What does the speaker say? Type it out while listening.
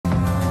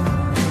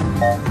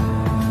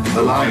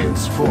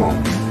Alliance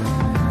formed.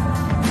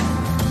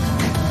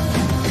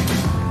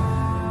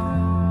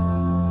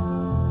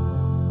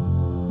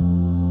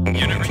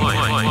 Unit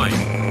deployed.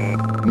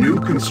 New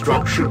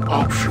construction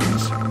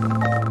options.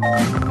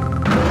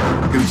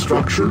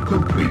 Construction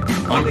complete.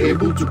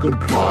 Unable to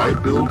comply.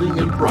 Building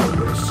in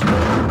progress.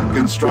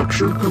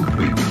 Construction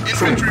complete.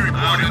 Infantry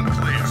out and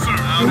clear. Sir,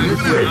 out and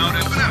clear. Out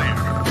and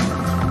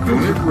clear.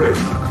 Unit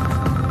ready.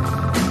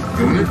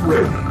 Unit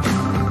ready.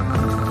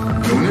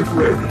 Unit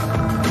ready.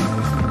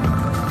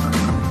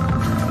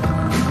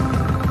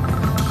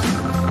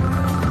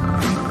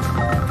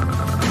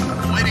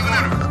 Awaiting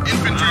orders.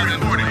 Infantry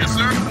reporting. Yes,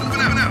 sir.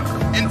 Moving out now.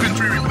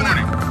 Infantry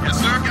reporting. Yes,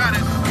 sir. Got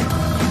it.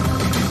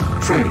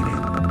 Training.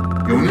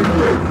 Unit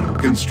ready.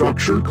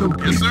 Construction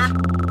complete. Yes, sir.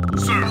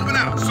 Sir, moving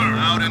out. Sir,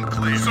 out and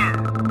clear. Sir.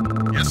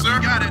 Yes, sir.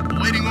 Got it.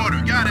 Awaiting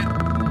order. Got it.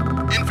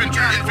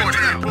 Infantry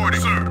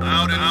reporting. Sir,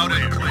 out and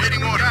clear.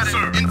 Awaiting order. Got it.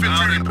 Sir,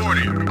 infantry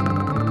reporting.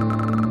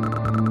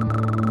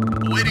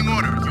 Awaiting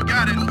orders. You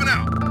got it. Moving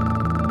out.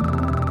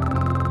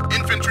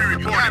 Infantry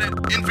reporting. Got it.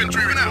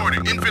 Infantry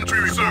reporting. Infantry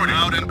reporting.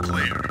 Out and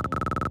clear.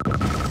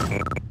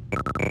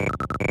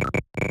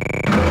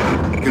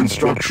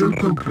 Construction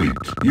complete.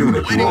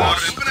 Unit Awaiting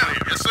lost. orders.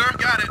 Yes, sir.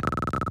 Got it.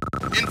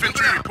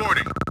 Infantry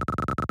reporting.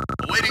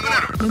 Awaiting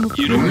orders. Unit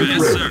Unit ready.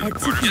 ready. Sir.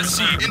 Orders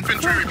received.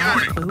 Infantry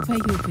reporting.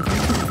 Infantry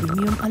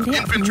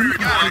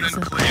Out reporting. and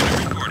clear.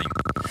 Unit reporting.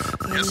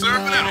 Yes, sir.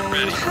 Moving out. Unit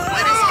ready.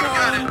 Awaiting order.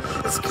 Got it.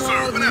 Sir,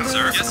 moving out.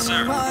 Sir. Yes,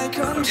 sir.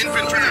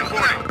 Infantry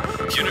reporting.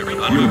 Unit Unit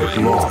underway.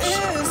 lost.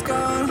 Yes,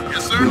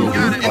 sir. Building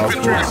Got it.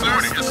 Infantry offline.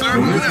 reporting. Yes, sir.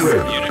 Moving Unit out. ready.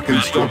 Unit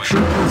Construction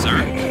ready. Sir.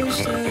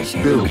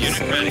 complete. Building.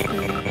 Unit ready.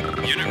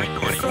 Unit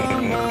reporting.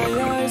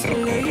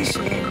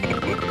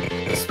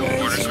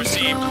 Orders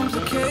received.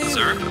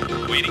 Sir.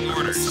 Waiting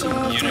orders.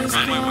 Unit ready. Sir. On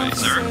my way.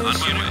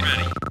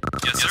 Ready.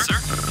 Yes, sir.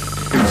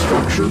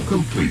 Construction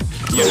complete.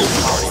 Unit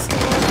reporting.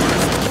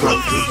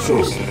 Structure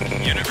sold.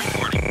 Unit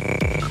reporting.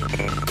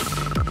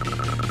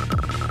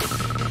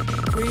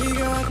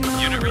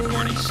 Unit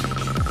reporting.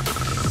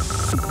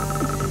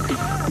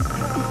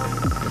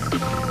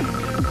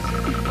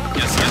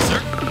 Yes, sir.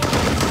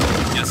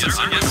 Yes, sir.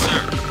 Yes, sir.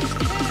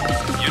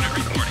 Unit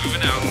reporting.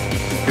 Moving out.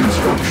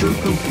 Construction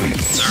complete.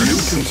 Sir. New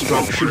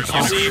construction Orders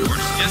received.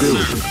 options. Yes, sir.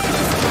 Building.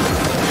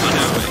 On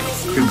our way.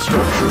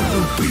 Construction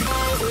complete.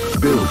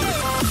 Building.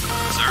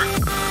 Sir.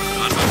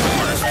 On my way.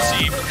 Orders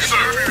received.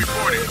 Infantry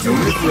reporting.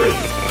 Unit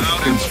ready.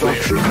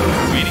 Construction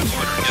complete. Waiting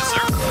order. Yes,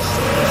 sir.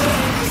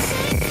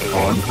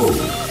 On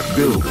hold.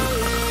 Building.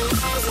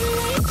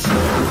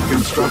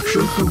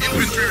 Construction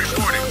complete. Infantry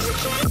reporting.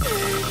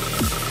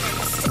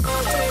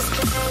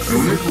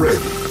 Unit ready.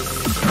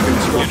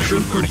 Construction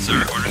Unit reporting,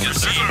 sir. complete. Orders Yes,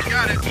 sir. received.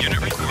 Got it. Unit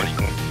reporting.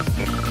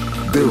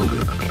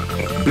 Building.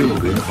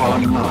 Building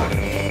online.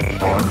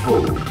 On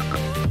hold.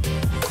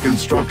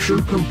 Construction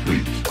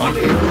complete.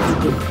 Unable to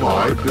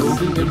comply.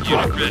 Building in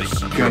progress.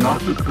 Cannot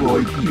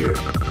deploy here.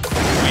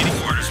 Waiting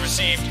orders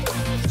received.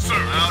 Sir,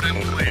 out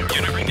and clear. Unit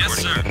reporting. Yes,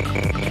 sir.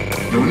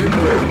 Unit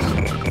ready.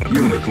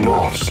 Unit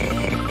lost.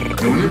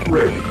 Unit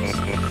ready.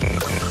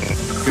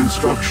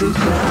 Construction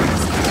complete.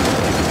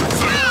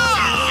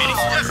 Waiting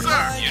Yes, orders. sir.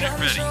 Unit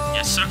ready.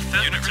 Yes, sir.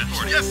 Unit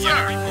reporting. Yes, sir.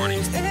 Unit reporting.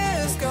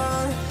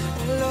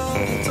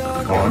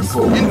 On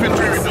hold.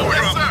 Infantry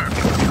reporting. Yes, sir.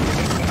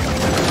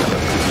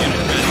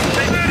 Unit ready.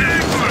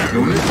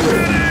 Unit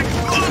ready.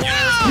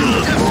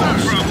 Unit Yes,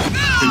 lost. sir.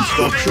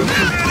 Construction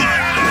complete.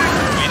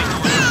 Waiting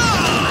orders.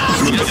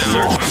 Unit Yes, sir.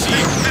 lost.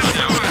 Received.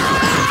 Now.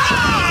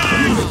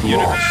 Unit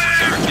lost.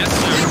 Sir. Yes,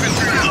 sir.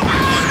 Infantry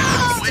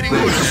reporting. Waiting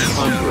orders. Base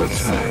under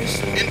attack.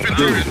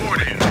 Infantry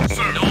reporting.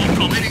 Sir, No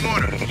problem. waiting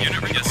orders. Unit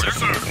ready. Yes, Yes, sir.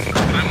 sir.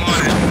 I'm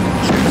on it.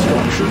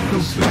 Construction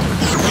complete.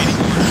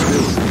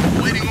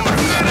 Waiting orders. Waiting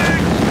orders.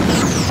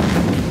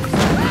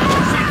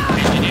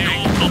 Engineer. No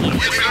problem.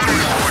 Yes, Waiting sir. order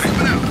reporting.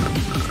 Moving out.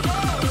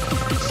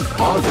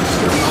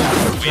 Harvester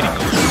under Waiting attack.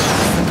 orders.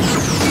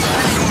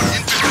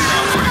 Infantry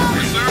reporting.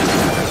 Yes, sir.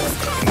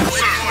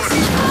 Waiting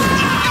orders.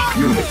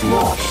 Unit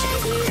lost.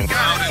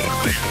 Out and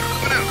clear.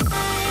 Moving out.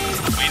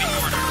 Waiting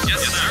orders.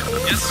 Yes, sir.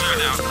 Yes, sir.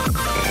 Now.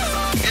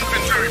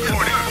 Infantry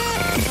reporting.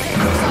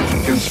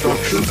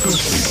 Construction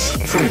complete.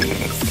 Training.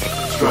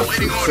 Structure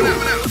Waiting order. sold.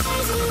 Moving out.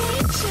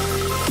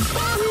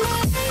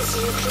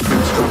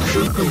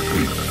 Construction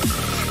complete.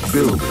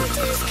 Building.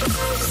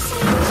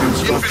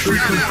 Construction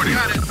Infantry complete.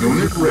 got it.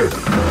 Unit ready.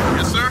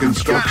 Yes, sir.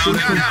 Construction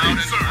Got it. Out complete. and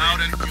sir. Out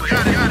and you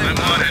got it. I'm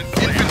on it.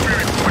 Infantry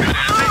reporting.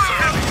 Yes,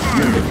 sir.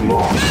 Unit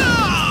lost.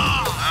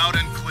 Out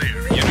and clear.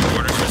 Unit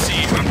orders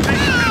received.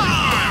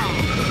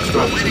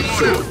 Structure Waiting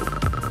order. sold.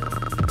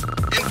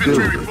 Infantry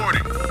Building.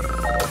 reporting.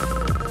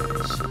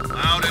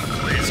 Out and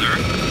clear. Sir.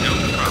 No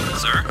problem,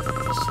 sir.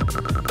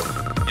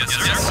 Yes,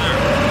 sir. Yes, sir.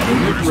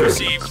 Unit Orders ready.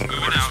 received.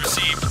 Moving out.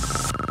 Received.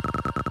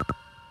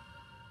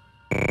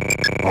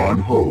 On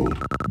hold.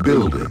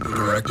 Building.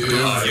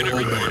 Unit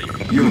reporting.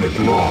 Unit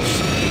lost.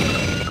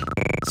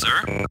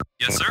 Sir?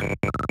 Yes, sir.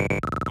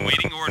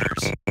 Awaiting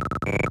orders.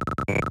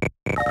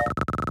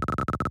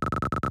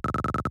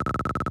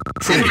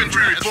 Training.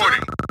 Infantry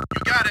reporting.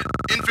 You got it.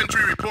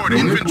 Infantry reporting. reporting.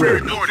 Unit Infantry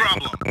ready. reporting. No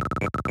problem.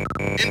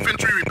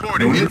 Infantry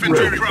reporting. Unit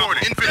Infantry ready.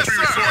 reporting. Infantry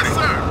reporting.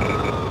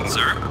 Yes,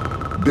 sir.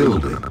 Sir?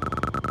 Building.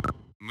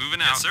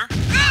 Moving out, sir.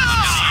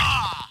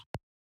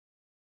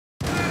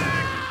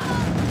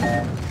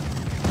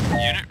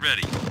 Unit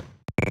ready.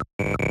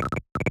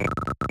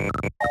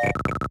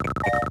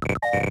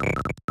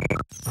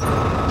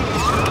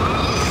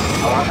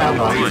 Our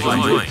ally is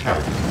under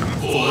attack.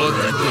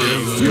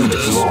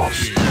 Unit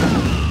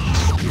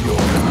lost.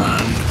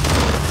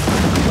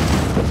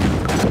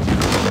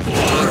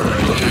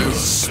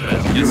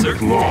 Yes, sir.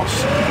 Unit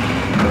lost.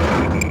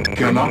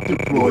 Cannot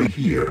deploy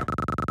here.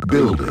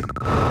 Building.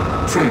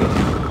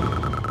 Training.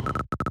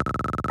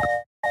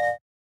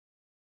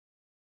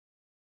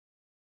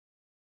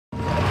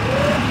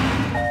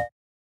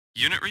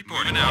 Unit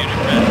reporting out. Unit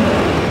ready.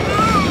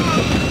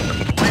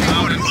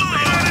 Out and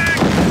clear.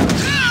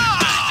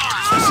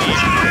 Orders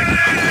received.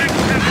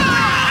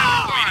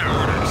 Waiting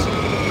orders.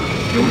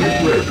 Unit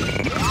ready.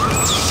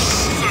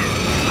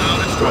 Out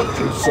and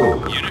Structure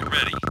sold. Unit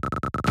ready.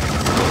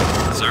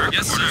 Sir?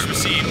 Yes, sir. Orders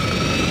received.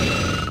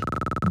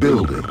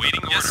 Building.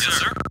 Waiting orders. Yes,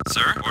 sir.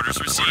 Sir? Orders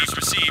received. Orders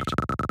received.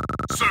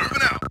 sir.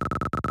 Moving out.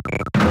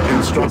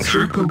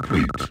 Construction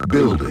complete.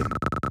 Building.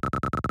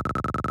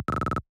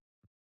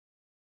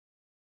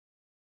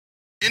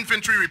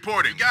 Infantry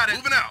reporting. Got it.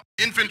 Moving out.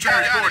 Infantry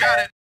reporting. Got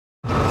it.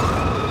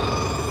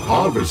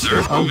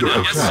 Harvester Sir? under Moving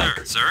out. Yes, attack.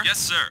 sir. Sir? Yes,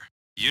 sir.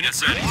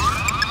 Unit ready.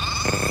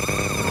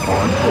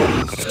 On hold.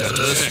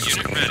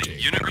 Unit ready.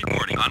 Unit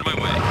reporting. On my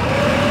way.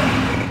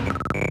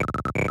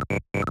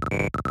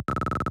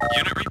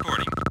 Unit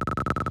reporting.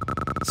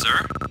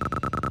 Sir?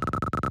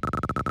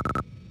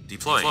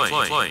 Deploying.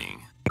 Waiting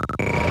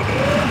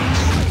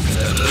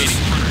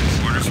orders.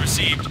 Orders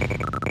received.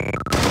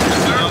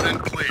 Out and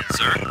clear.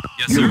 Sir?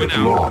 Yes, sir. Unit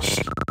Now. lost.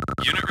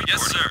 Unit reporting.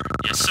 Yes, sir.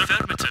 Yes, sir.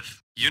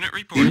 Affirmative. Unit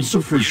reporting.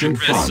 Insufficient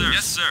Unit ready, funds. sir.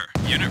 Yes, sir.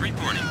 Unit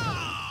reporting.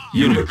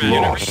 Unit ready.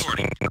 Unit lost.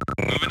 reporting.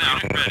 Moving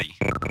out. Unit ready.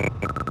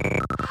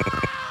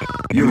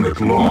 Unit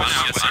Moving out.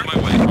 lost. Yes, on my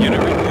way. Unit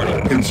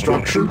reporting.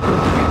 Construction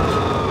complete.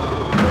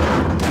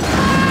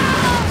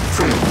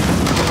 Training.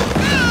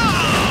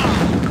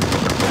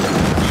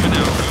 Moving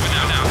out. Moving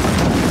out now.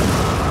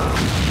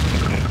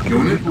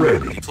 Unit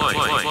ready. Deploying.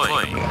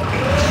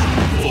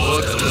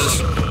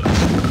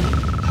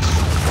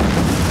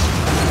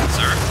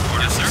 Sir?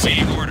 Orders, sir.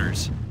 Waiting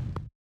orders.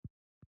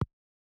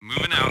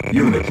 Moving out.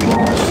 Unit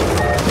lost.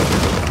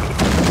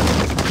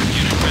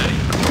 Unit ready.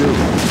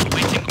 Building.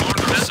 Waiting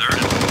orders, sir.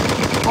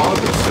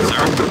 Harvester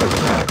Sir. under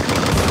attack.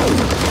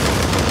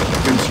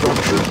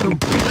 Construction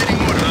complete. Waiting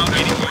order. Out.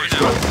 Waiting orders now.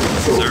 Structure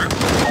sold. Sir?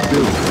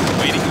 Building.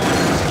 Waiting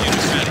orders.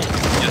 Unit ready.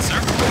 Yes, sir.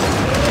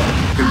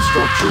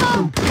 Construction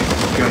complete.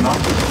 Cannot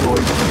deploy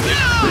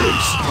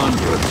base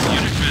under attack.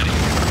 Unit ready.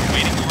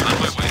 Waiting orders. On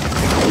my way.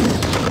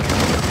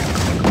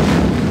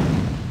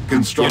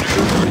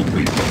 Construction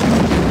complete.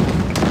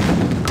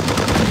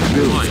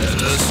 Building.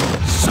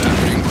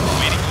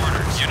 Waiting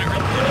orders. Unit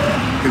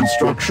reporting.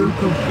 Construction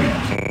complete.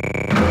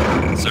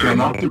 Sir?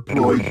 Cannot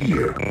deploy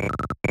here.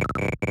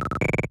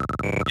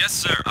 Yes,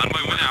 sir. On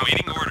my way now.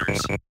 Waiting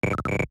orders.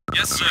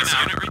 Yes, sir.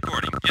 Unit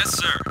reporting. Yes,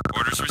 sir.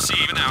 Orders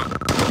received and out.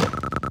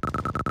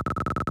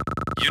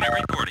 Unit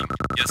reporting.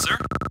 Yes, sir.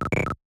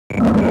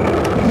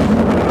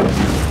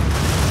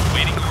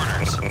 Waiting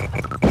orders.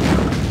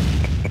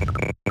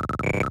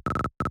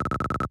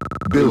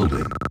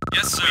 Building.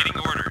 Yes, sir. Waiting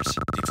orders.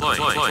 Deploy.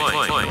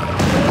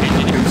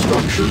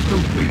 Construction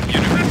complete.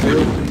 Unit reporting.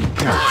 Building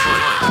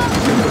captured.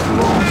 Unit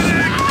lost.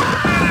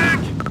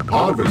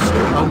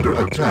 Harvester under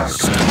attack.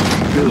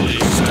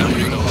 Building.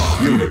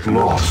 Unit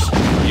lost.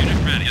 Unit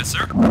ready. Yes,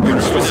 sir.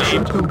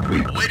 Construction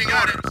complete. Waiting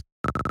orders.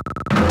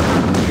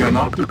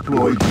 Cannot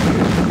deploy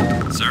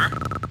here. Sir?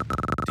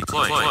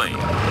 Deploy.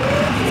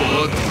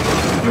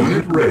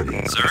 Unit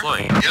ready. Sir?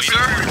 Yes, sir.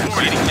 Reporting.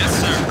 Waiting. Yes,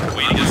 sir.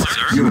 Waiting. Yes,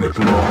 sir. Unit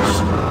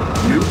lost.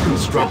 New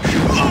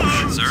construction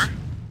options. Sir?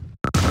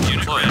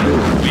 Unit ready.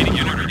 Waiting.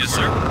 Unit ready. Yes,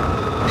 sir.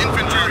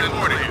 Infantry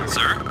reporting.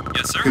 Sir?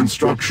 Yes, sir.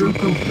 Construction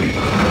complete.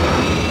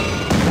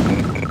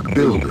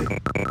 Building.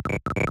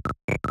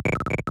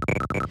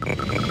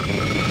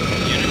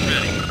 Unit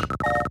ready.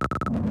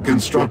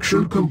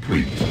 Construction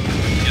complete.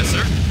 Yes,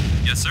 sir.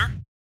 Yes, sir.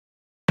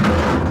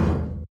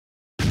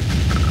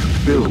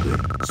 Building.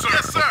 Sir.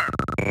 Yes, sir.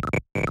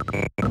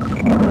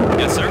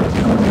 Yes, sir.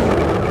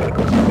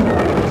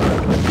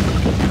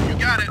 You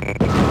got it.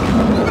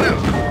 Moving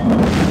out.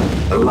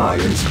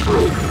 Alliance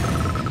broken.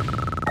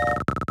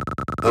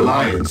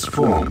 Alliance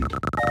formed.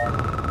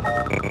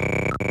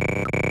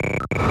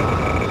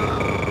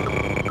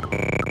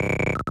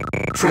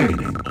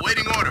 Training.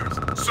 Awaiting orders.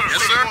 Sir.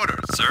 Yes, sir.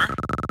 Orders. Sir?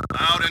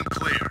 Loud and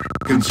clear.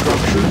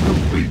 Construction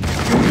complete.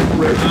 Unit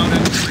ready. Loud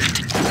and clear.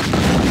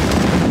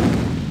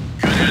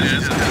 Good it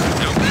is.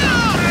 Nope.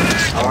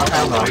 Our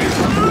ally is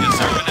under Yes,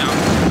 sir. attack. Now.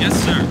 Yes,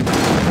 sir.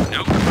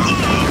 Nope.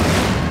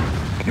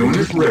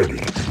 Unit ready.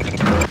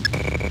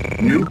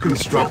 New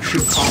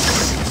construction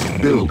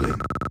options. Building.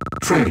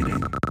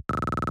 Training.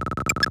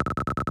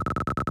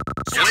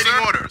 Yes,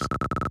 awaiting orders.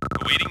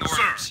 Awaiting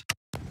Sir. orders.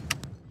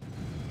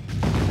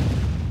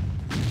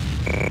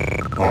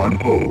 On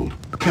hold.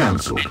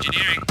 Cancelled.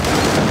 Engineering.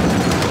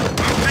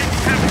 I'm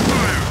taking heavy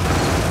fire.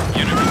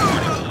 Unit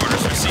reporting.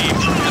 Orders received.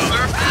 Yes,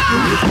 sir.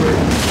 Unit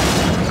ready.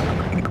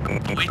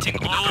 Awaiting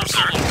orders,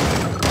 sir.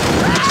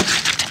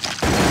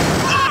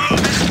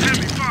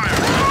 Heavy fire.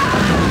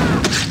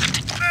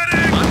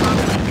 Medic.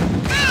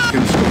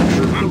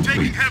 Construction I'm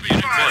taking complete. heavy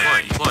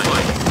fire. Deploy.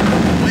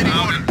 Waiting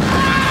order.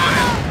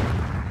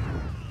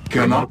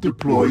 Cannot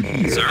deploy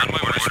here. Sir, on my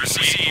orders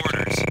received.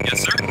 Orders. Yes,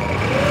 sir.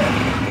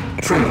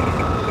 Training.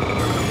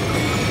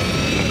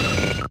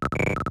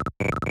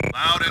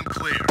 Loud and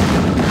clear.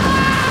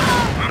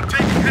 I'm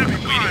taking heavy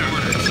fire.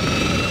 Orders.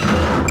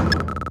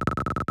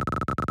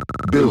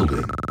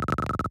 Building.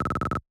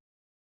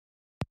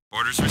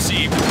 Orders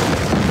received.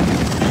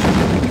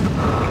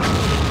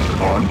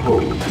 On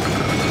hold.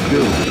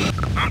 Building.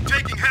 I'm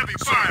taking heavy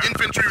fire.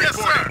 Infantry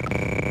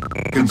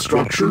reporting.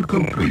 Construction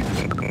complete.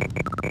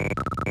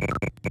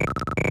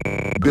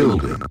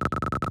 Building.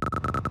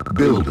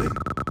 Building.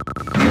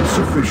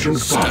 Insufficient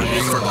funds.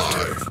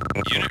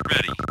 Unit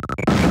ready.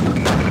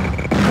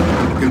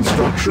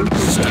 Construction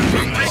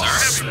complete.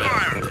 Heavy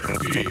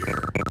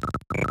fire.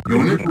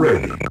 Unit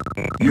ready.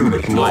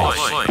 Unit lost.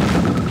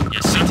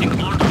 Yes, sir.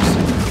 Awaiting orders.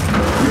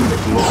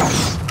 Unit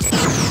lost.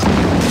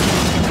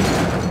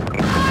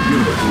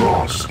 Unit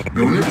lost.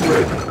 Unit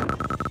ready.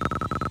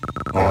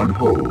 On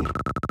hold.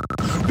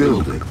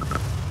 Building.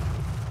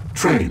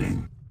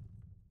 Training.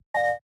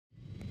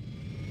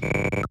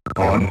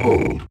 On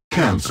hold.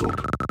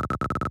 Cancelled.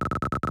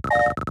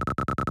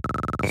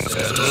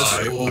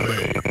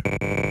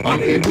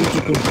 Unable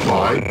to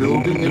comply.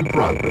 Building in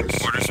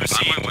progress. Orders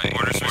received.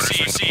 Orders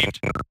received.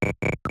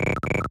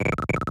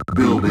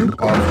 Building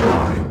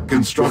offline.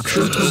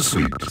 Construction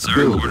complete. Sir,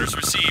 Building. orders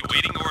received.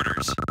 Waiting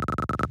orders.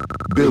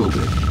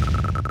 Building.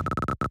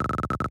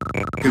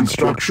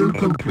 Construction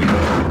complete.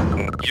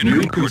 Unit New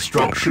reporting.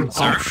 construction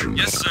Sir? options.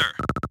 Yes, sir.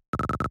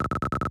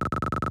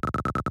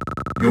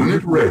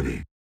 Unit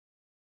ready.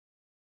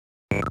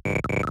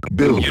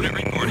 Building. Unit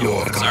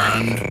reporting. Sir.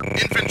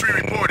 Infantry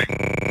reporting.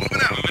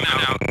 Moving out. Moving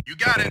out. You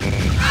got it.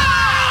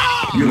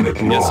 Unit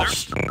Yes,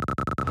 lost. sir.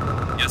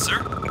 Yes, sir.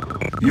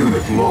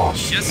 Unit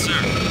lost. Yes,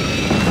 sir.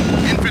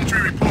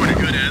 Infantry reporting.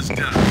 Good as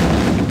done.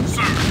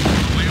 Sir,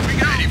 away we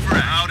go. Ready for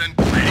out and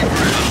ready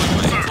for out.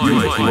 Sir,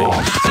 Unit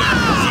lost.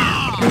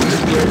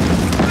 Unit ready.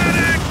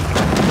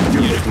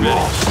 Unit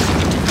lost.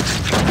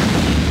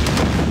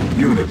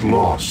 Unit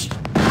lost.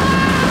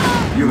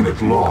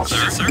 Unit lost.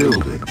 Sir.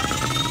 Building.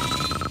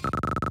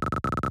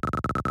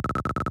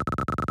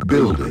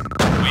 Building.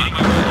 Waiting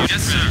orders.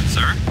 Yes,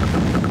 sir.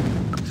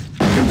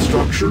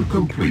 Construction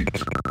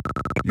complete.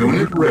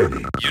 Unit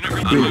ready. Unit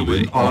reporting.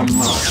 Building online.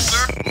 yes,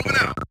 sir. Moving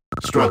out.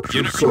 Structure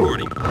Unit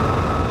sold. reporting.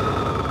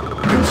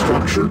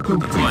 Construction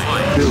complete.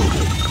 Fine.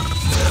 Building.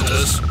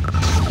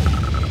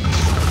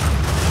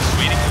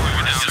 Waiting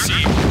orders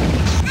received.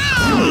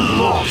 Unit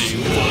lost.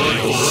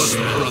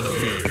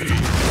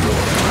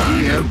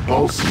 EM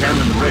pulse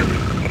cannon ready.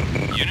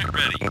 Unit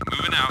ready.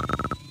 Moving out.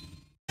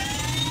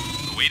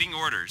 Awaiting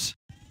orders.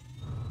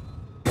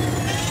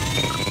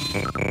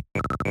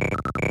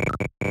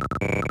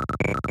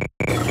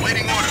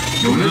 Waiting order.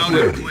 Unit Loud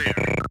ready. and clear.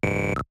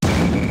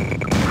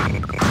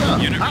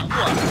 Unit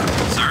reporting.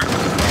 Sir.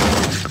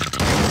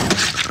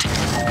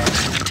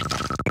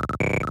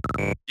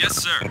 Yes,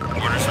 sir.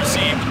 Orders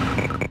received.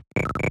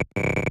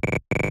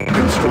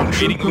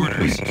 Construction Waiting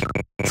orders. complete.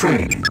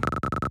 Training.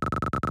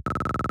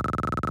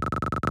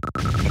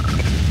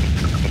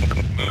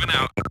 Moving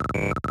out.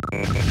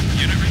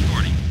 Unit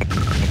reporting.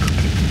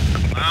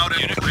 Loud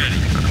and Unit clear. ready.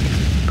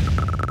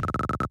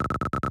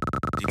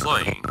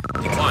 Deploying.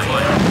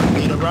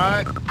 Need a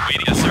ride?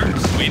 Waiting, yes, sir.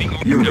 Waiting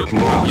orders. Unit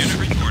lost. Unit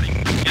reporting.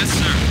 Yes,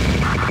 sir.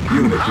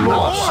 Unit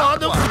lost. On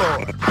the floor.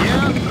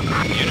 Yeah.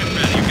 Unit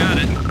ready. You got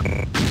it.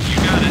 You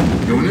got it.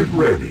 Unit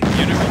ready.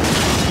 Unit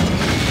reporting.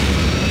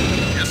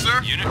 Yes, sir.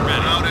 Unit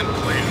ready. Loud and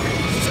clear.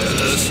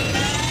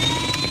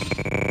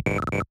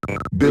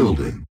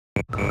 Building.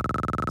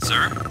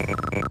 Sir.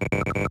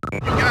 You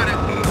got it.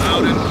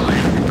 Loud and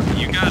clear.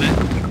 You got it.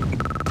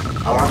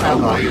 Our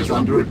ally is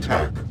under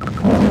attack.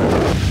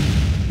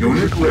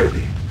 Unit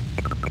ready.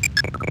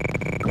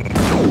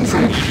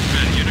 Training. Unit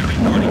ready. Unit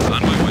reporting.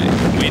 On my way.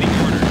 Waiting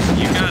orders.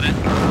 You got it.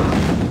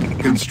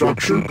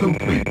 Construction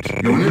complete.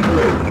 Unit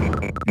ready.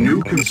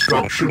 New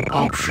construction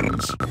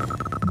options.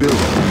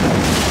 Building.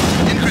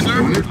 Infantry.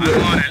 Unit I'm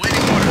ready. on it.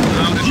 Waiting order.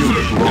 Loud and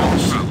Unit clear.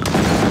 lost.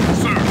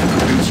 Sir.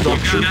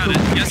 Construction You got it.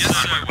 complete. Yes, sir.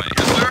 On my way.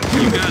 Yes, sir.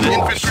 You Unit got it.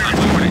 lost. Infantry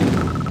reporting.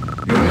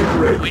 Unit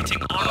ready.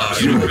 Waiting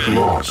orders. Unit ready.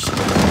 lost.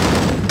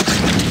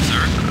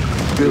 Sir.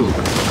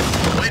 Building.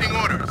 Waiting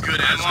order.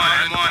 Good as done.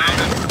 I'm on it.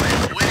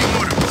 Waiting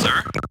order. Sir.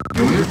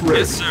 Unit ready.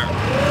 Yes, sir.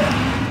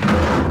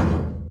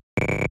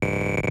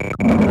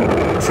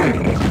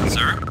 Training.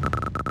 Sir.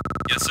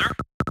 Yes, sir.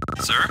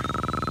 Sir.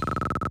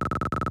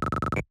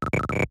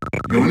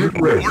 Unit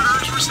ready.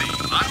 Orders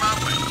received. On my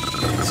way.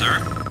 Sir.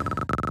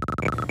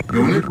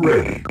 Unit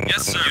ready.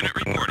 Yes, sir. Unit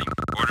reporting.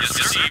 Orders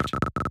received.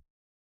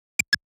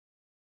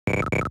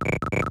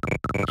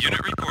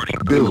 Unit reporting.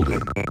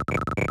 Building.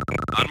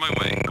 On my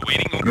way.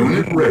 Awaiting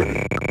Unit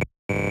ready.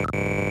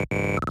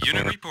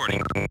 Unit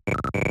reporting.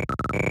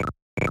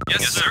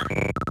 Yes, sir.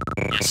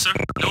 Yes, sir.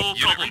 No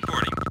problem.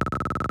 Reporting.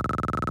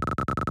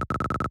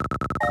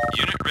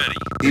 Unit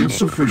ready.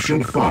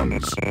 Insufficient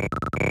funds.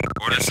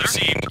 Orders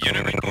received.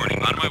 Unit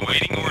reporting. On my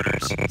waiting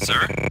orders,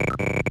 sir.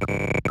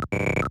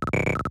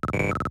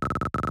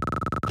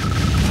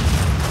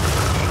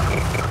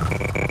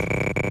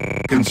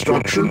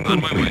 Construction On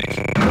my way.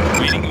 complete.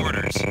 Waiting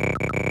orders.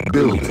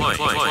 Building. Fly.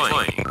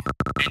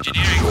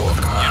 Engineering.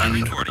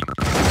 Unit reporting.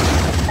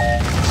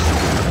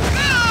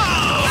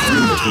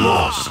 Unit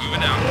lost.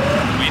 Moving out.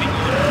 Waiting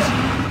orders.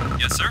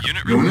 Yes, sir.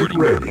 Unit Unit reporting.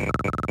 ready.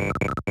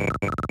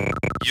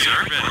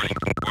 Unit ready.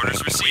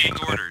 Orders received.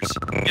 Orders.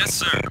 Yes,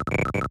 sir.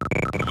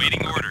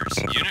 Awaiting orders.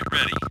 Unit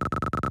ready.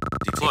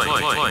 Deploy.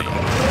 Unit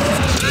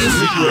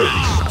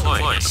ready. Deploy.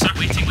 Yes, sir.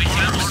 Waiting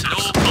orders. No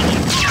problem.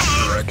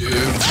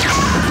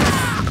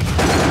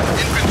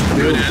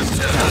 Building.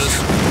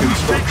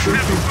 Construction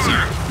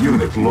complete.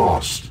 Unit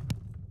lost.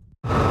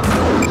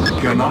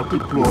 Cannot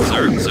deploy.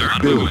 Sir,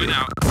 I'm Building. moving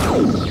out.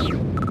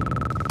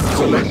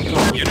 Select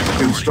target. Unit reporting.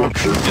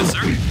 Construction Yes, sir.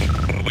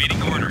 complete.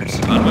 Awaiting orders.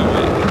 On my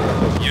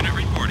way. Unit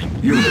reporting.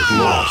 Unit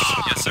lost.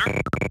 Yes, sir.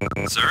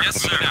 Sir. Yes,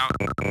 sir.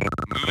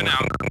 Moving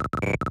out.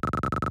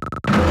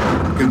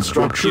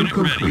 Construction Unit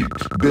ready.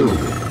 complete.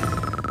 Building.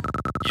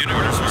 Unit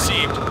orders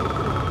received.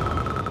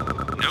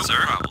 No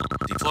problem.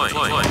 Deploy.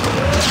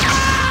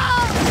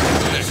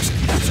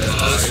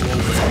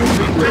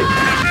 Unit ready.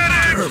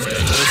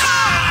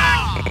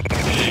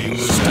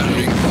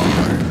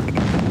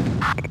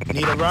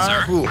 Need a ride?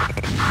 Sir? Who?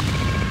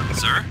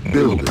 Sir.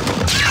 Building.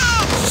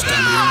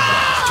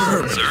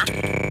 Sir.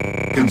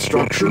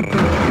 Construction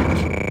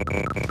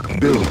complete.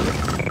 Building.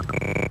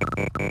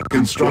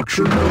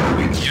 Construction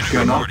complete. Unit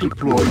Cannot reporting.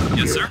 deploy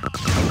here. Yes, sir.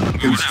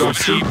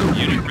 Construction Moving out.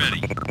 complete. Unit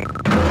ready.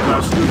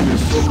 Cluster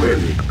missile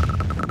ready.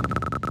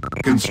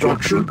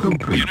 Construction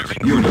complete. Unit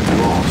reporting. Unit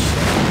lost.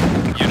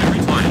 Unit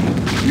replying.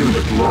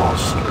 Unit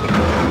lost.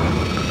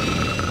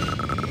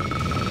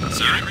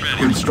 Sir. Unit ready.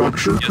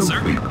 Construction Yes, sir.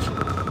 complete.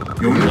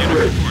 Unit Unit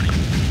ready. reporting.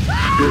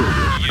 Building.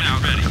 Unit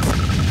out ready.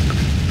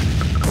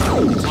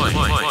 Fly.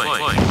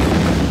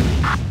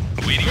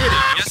 Waiting.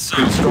 Yes, sir.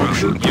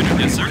 Construction Unit.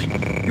 Yes, sir.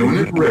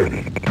 Unit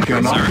ready.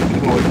 Cannot Sir.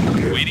 deploy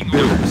here. Waiting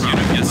Building. orders.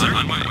 Unit. Yes, sir.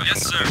 On my way.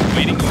 Yes, sir.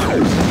 Waiting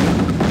orders.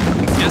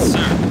 Yes,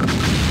 sir.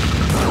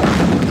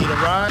 Need a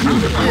ride?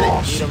 Unit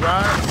lost. Need a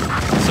ride?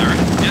 Sir.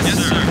 Yes,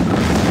 sir.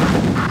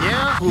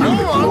 Yeah? Who?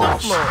 Unit On the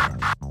lost. floor.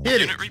 Hit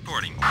it. Unit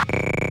reporting.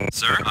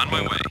 Sir, on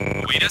my way.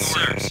 Awaiting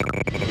orders.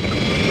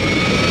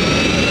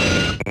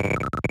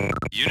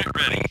 Unit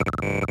ready.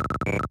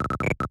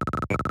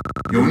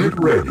 Unit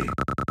ready.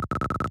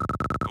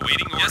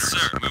 Awaiting orders. Yes,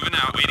 sir. Moving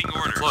out. Waiting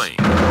orders.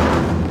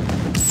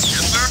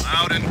 Yes, sir.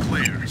 Loud and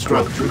clear.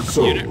 Structure Unit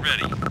sold.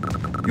 ready.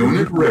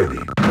 Unit ready.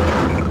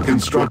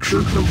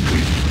 Construction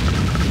complete.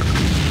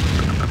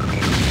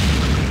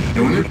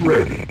 Unit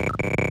ready.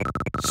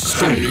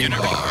 Standing Unit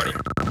by. reporting.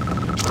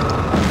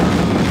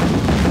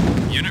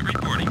 Unit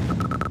reporting.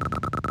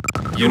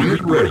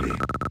 Unit ready.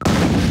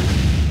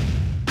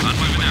 On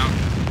moving out.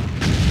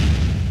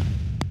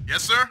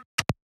 Yes, sir.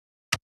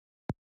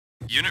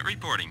 Unit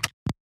reporting.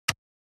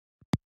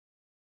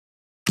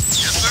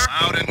 Yes, sir.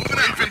 Loud and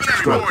clear. Infantry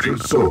Structure reporting.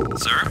 sold.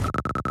 Sir.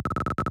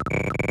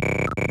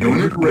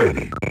 Unit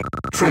ready.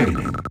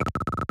 Training.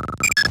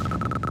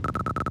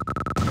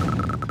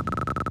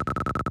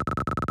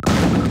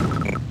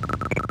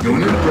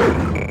 Unit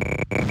ready.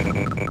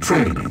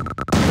 Training.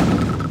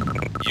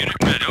 Unit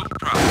ready. No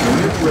problem.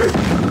 Unit ready.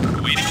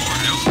 Waiting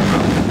order. No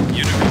problem.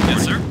 Unit ready.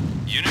 Yes, sir.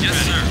 Unit yes,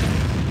 ready. Sir.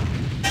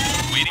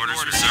 Waiting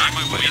orders, sir.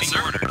 My way. Waiting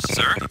orders,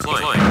 sir.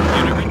 Deploy.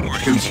 Unit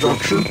reporting.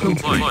 Construction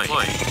complete.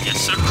 Yes,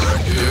 sir.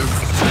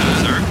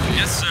 Sir.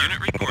 Yes, sir. Unit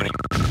reporting.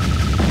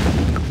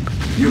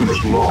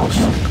 Unit lost.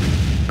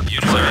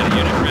 Unit ready.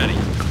 Unit ready.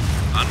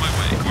 On my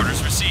way.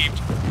 Orders received.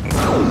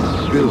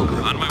 Building.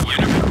 On my way.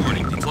 Unit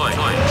reporting. Deploy.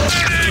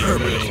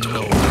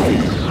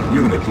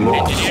 Unit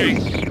lost.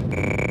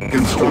 Engineering.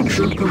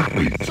 Construction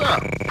complete. What's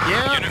up?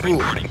 Yeah? Unit Who?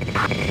 reporting.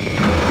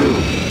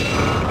 Building.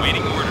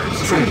 Waiting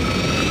orders. Training.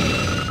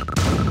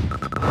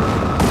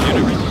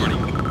 Unit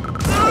reporting.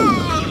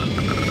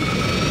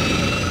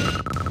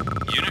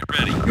 Unit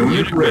ready.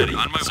 Unit ready.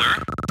 On my sir.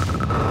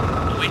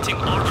 Awaiting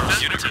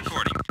orders. Unit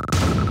reporting.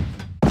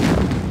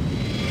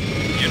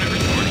 Unit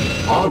reporting.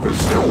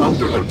 Harvester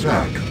under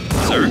attack.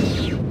 Sir.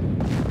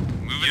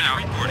 Moving out.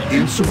 Reporting.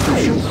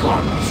 Insufficient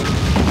funds.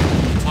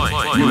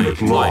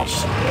 Unit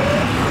lost.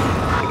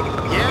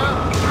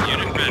 Yeah?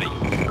 Unit ready.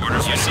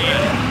 Orders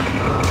received.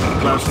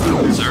 Cluster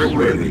missile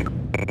ready.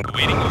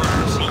 Awaiting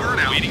orders.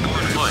 Awaiting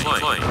orders.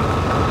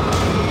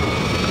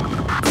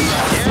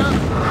 Yeah?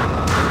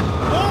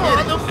 More on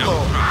the No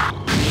floor.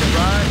 problem. Need a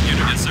ride?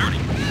 Unit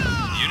inserting.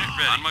 Unit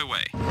ready. On my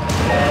way.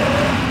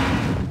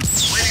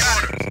 Waiting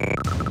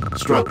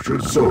orders. Structure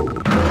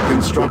sold.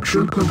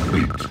 Construction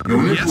complete.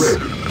 Unit Yes.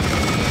 ready.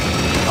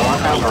 Our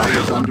ally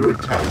is under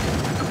attack.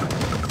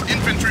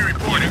 Infantry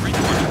reporting. Unit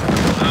reporting.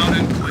 Loud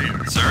and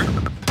clear. Sir.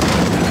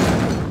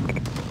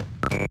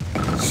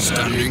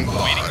 Standing by.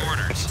 Waiting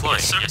orders.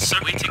 Yes, sir. Yes, sir.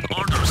 Waiting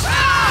orders.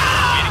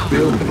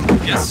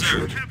 Building Yes,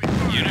 sir.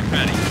 captured. Unit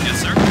ready.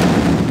 Yes,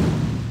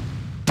 sir.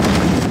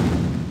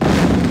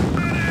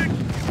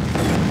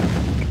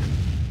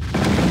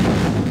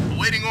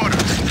 Awaiting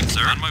orders.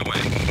 Sir, on my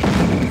way.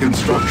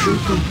 Construction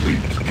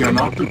complete.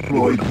 Cannot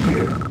deploy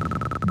here.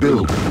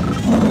 Building.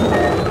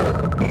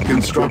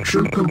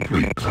 Construction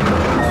complete.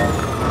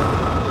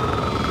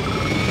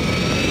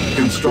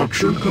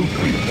 Construction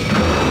complete.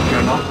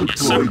 Cannot Yes,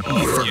 sir. deploy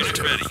here. Unit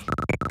ready.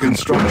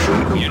 Construction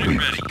Unit complete.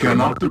 ready.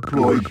 Cannot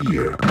deploy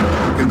here.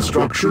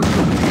 Construction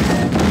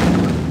complete.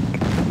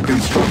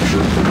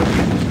 Construction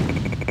complete.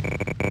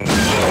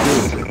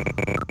 Building.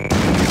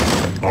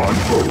 On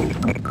hold.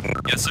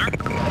 Yes, sir.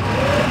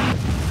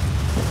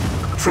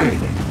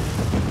 Training.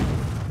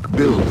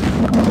 Building.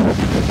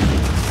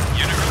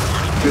 Unit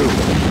reporting.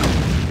 Building.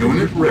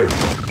 Unit ready.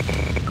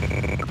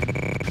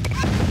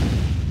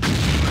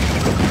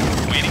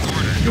 Waiting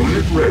order.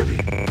 Unit ready.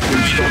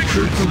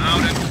 Construction Out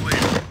complete. and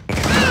clear.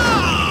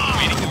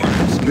 Waiting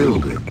orders.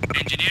 Building.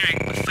 Engineering.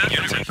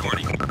 Unit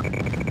reporting.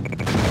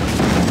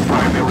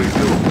 Primary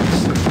buildings.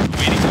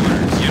 Waiting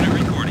orders. Unit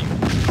reporting.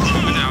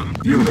 Moving out.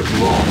 Unit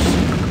lost.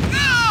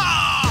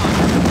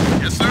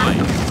 Yes, sir.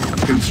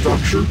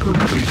 Construction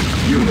complete.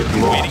 Unit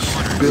Waiting lost.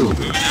 orders.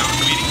 Building. Moving out.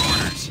 Waiting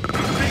orders.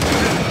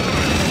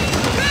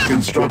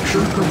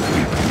 Construction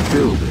complete.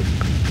 Building.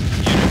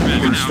 Unit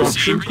ready.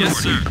 Construction Now, yes,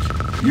 sir.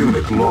 complete.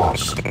 Unit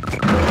lost.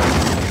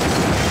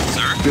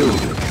 Sir.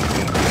 Building.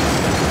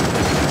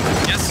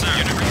 Yes, sir.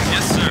 Unit ready.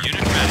 Yes, sir.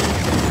 Unit ready.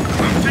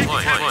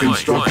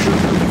 Construction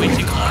complete.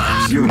 Waiting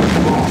orders. Unit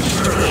lost.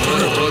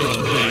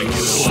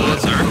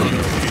 Sir.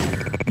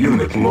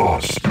 Unit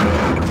lost.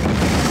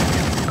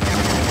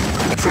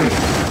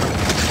 Training.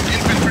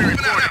 Infantry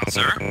reporting.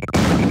 Sir.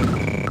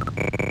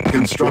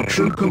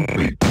 Construction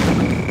complete.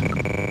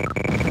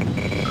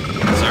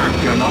 Sir.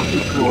 Cannot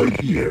deploy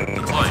here.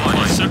 Deploy.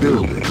 Yes, sir.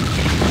 Building.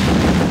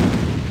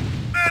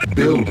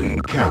 Building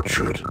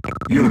captured.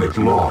 Unit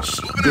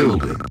lost.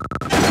 Building.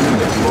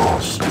 Unit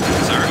lost.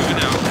 Sir.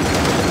 Moving out.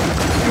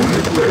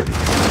 Unit ready.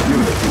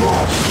 Unit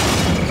lost.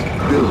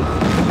 Building.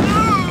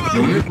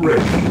 Unit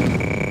ready.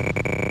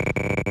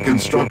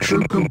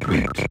 Construction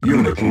complete.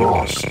 Unit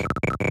lost.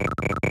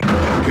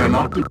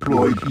 Cannot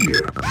deploy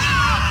here.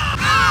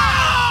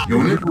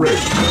 Unit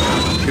ready.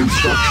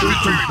 Construction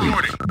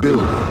complete.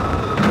 Building.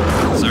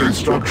 Sir.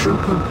 Construction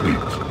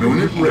complete.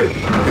 Unit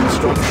ready.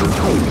 Construction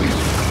complete.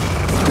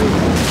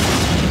 Building.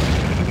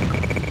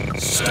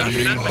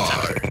 Standing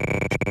by.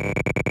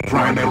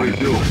 Primary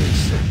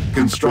buildings.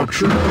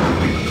 Construction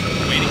complete.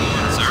 Waiting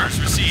orders.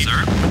 Sir. Received.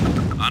 Sir.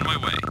 On my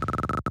way.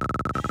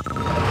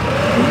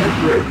 Unit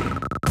ready.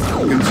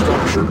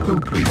 Construction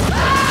complete.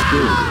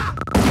 Building.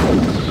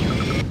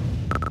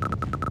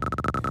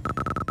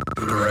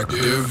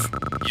 Directive.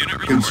 Unit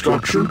reporting.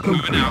 Construction Moving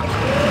complete. out.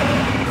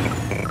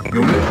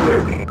 Unit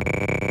ready.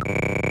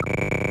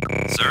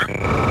 Sir.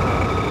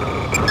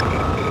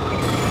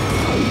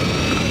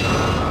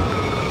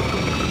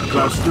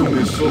 Cluster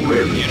missile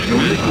ready.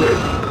 Unit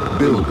ready.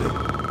 Building.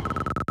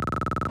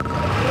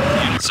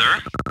 Unit, sir.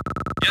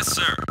 Yes,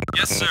 sir.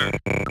 Yes, sir.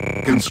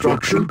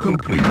 Construction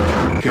complete.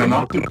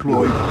 Cannot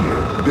deploy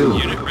here.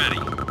 Building. Unit ready.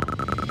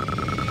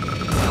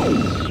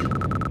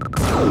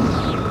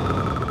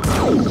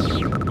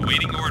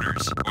 Awaiting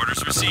orders.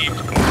 Orders received.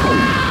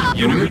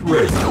 Unit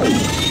ready.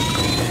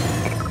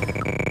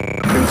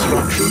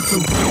 Construction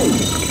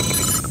complete.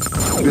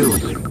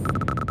 Building.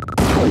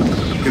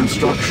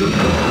 Construction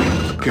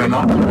complete.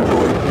 Cannot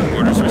deploy here.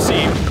 Orders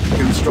received.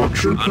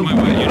 Construction On my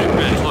complete. way. Unit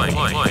ready. Fly.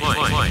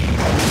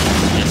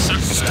 Yes,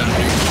 sir.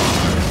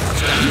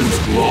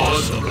 Unit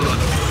lost.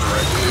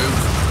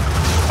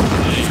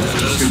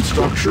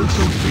 Construction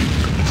complete.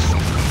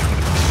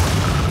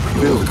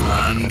 Building.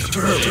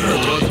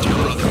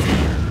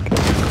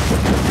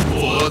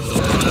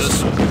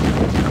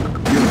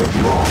 Unit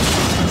lost.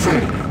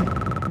 Training.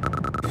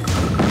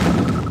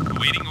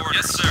 Awaiting orders.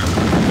 Yes, sir.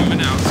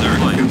 Moving out, sir.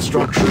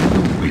 Construction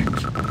complete.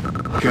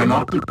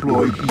 Cannot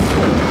deploy here.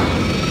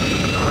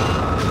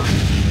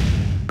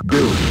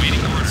 Building.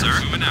 Awaiting orders, sir.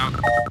 Moving out.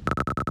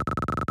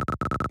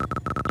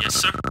 Yes,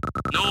 sir.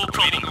 No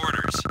problem. Awaiting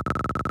orders.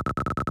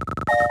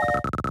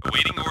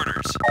 Awaiting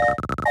orders.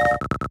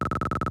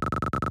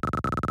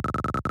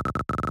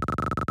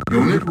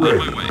 Unit On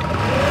ready. my way.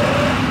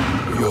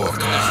 Your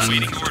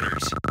Awaiting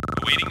orders.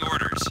 Awaiting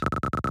orders.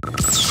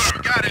 Sir,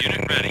 got it.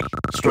 Unit ready.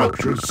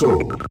 structure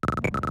sold.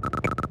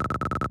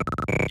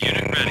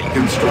 Unit ready.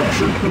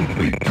 Construction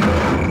complete.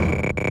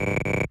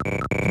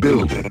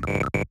 Building.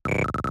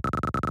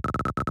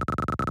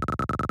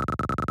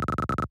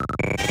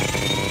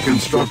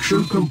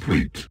 Construction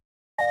complete.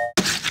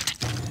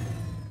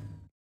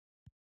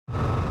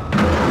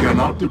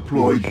 Cannot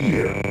deploy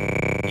here.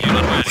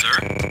 Unit ready, sir.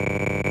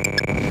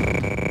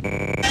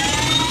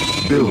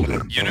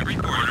 Building. Unit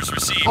report. Orders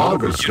received.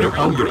 Harvester Unit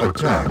under reporting.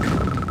 attack.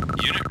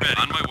 Unit ready.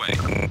 On my way.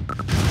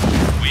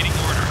 Waiting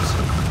orders.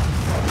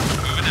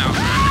 Moving out.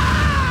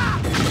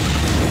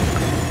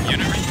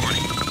 Unit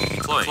reporting.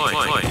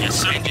 Deploy. Yes,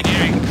 sir.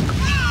 Engineering.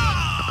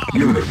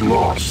 Unit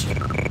lost. Sir?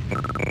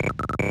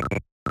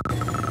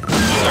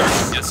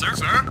 Yes, sir?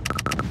 Sir?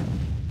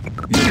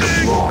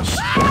 Unit lost.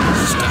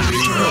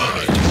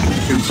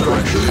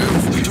 Construction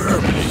complete.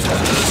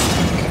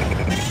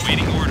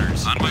 Waiting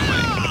orders. On my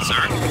way.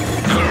 Sir?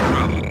 No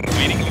problem.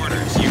 Waiting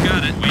orders. You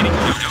got it. Waiting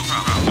orders. No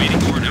problem.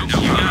 Waiting orders.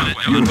 You got it.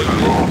 On my way.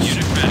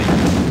 Unit ready.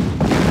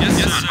 Yes,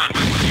 sir. On my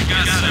way. You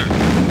got it, sir.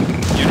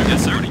 Unit, yes,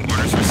 sir. Waiting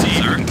orders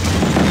received, sir.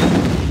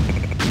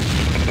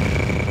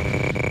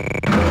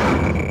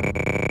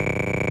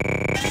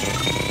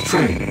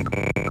 Training.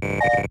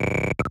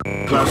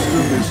 Cluster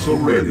missile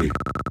ready.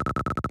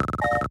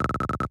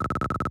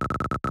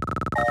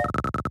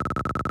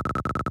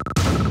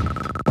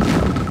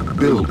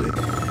 Building.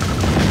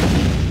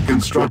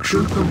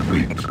 Construction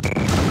complete.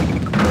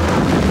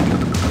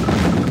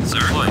 Sir?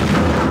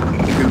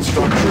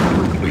 Construction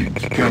complete.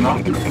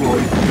 Cannot deploy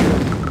here.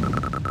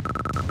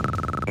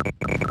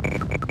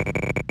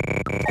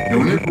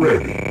 Unit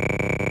ready.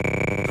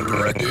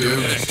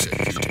 Directive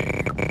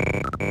executing.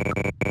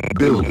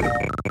 Building.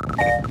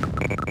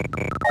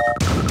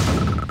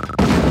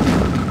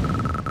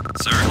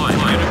 Sir?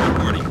 Unit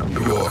reporting.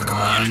 Your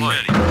command.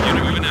 Unit ready.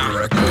 Unit moving out.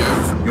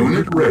 Directive.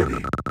 Unit ready.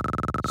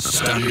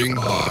 Standing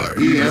by.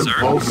 EM Sir.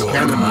 pulse Your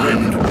cannon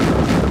command.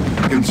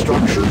 ready.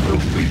 Construction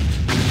complete.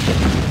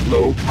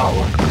 Low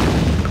power.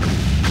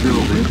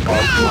 Building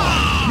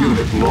offline.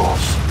 Unit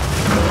lost.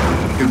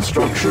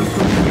 Construction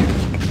complete.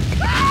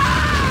 On my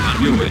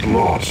Unit way.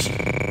 lost.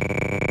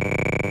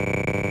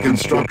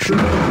 Construction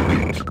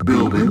complete.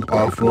 Building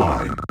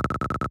offline.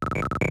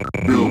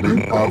 Building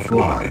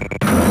offline.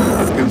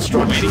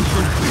 Construction Waiting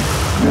complete.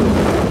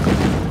 Building.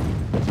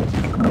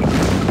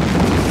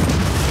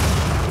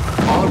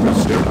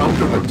 Harvester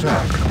under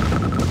attack.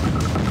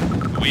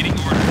 Waiting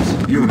orders.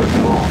 Unit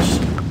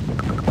lost.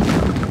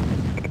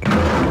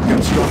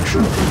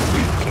 Construction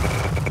complete.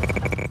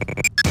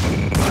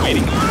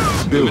 Waiting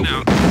orders. Building. Moving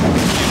out.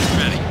 Unit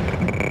ready.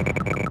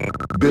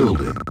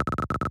 Building.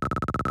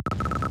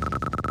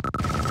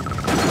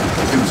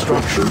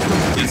 Construction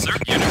complete. Yes, sir.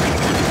 Unit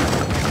reporting.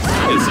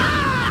 Yes, sir.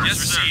 Orders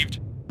received.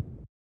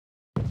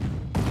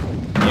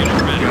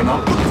 Unit ready.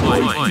 Cannot deploy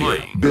Flying.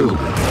 here.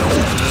 Building.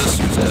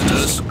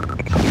 Status.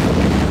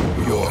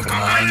 Your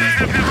command.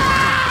 Directive.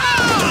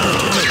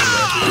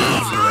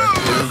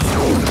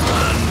 Your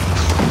command.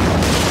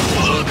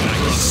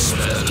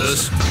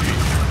 Status.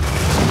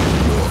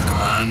 Your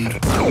command.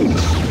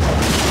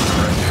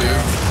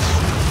 Directive.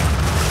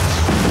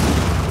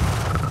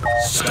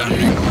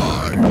 Standing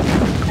by.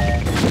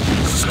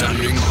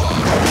 Standing by.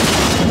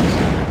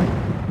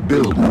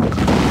 Building.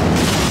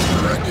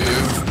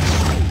 Directive.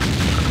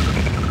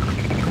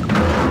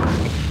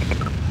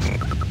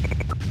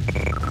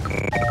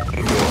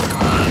 Your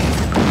command.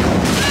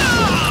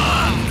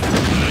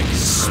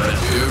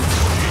 Directive.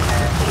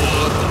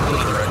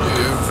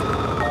 Directive.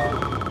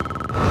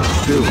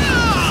 Building.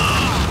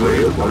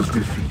 Player was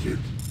defeated.